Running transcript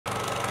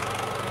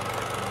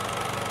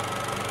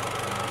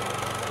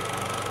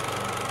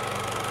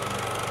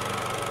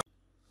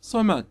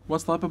So Matt,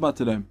 what's the hype about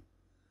today?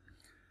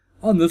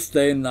 On this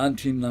day in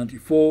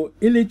 1994,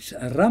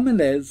 Ilich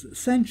Ramirez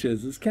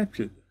Sanchez is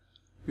captured.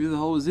 Who the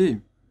hell was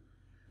he?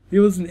 He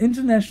was an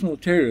international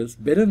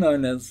terrorist better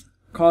known as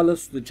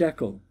Carlos the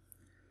Jackal.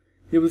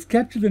 He was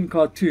captured in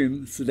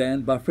Khartoum,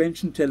 Sudan by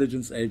French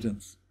intelligence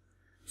agents.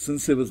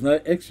 Since there was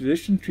no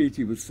extradition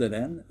treaty with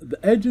Sudan, the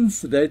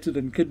agents sedated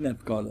and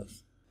kidnapped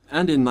Carlos.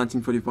 And in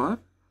 1945,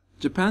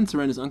 Japan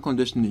surrenders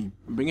unconditionally,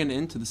 bringing an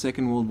end to the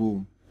Second World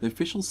War. The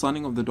official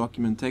signing of the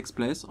document takes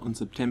place on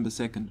September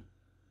 2nd.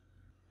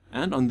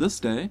 And on this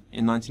day,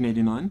 in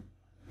 1989,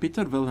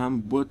 Pieter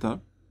Wilhelm Botha,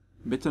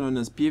 better known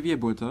as P.W.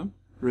 Botha,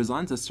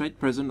 resigns as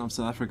state president of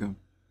South Africa.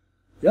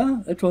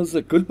 Yeah, it was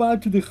a goodbye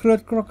to the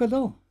groot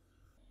crocodile.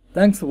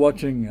 Thanks for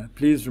watching.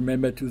 Please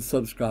remember to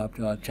subscribe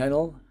to our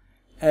channel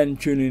and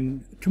tune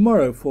in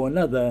tomorrow for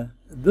another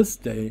This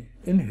Day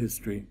in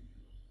History.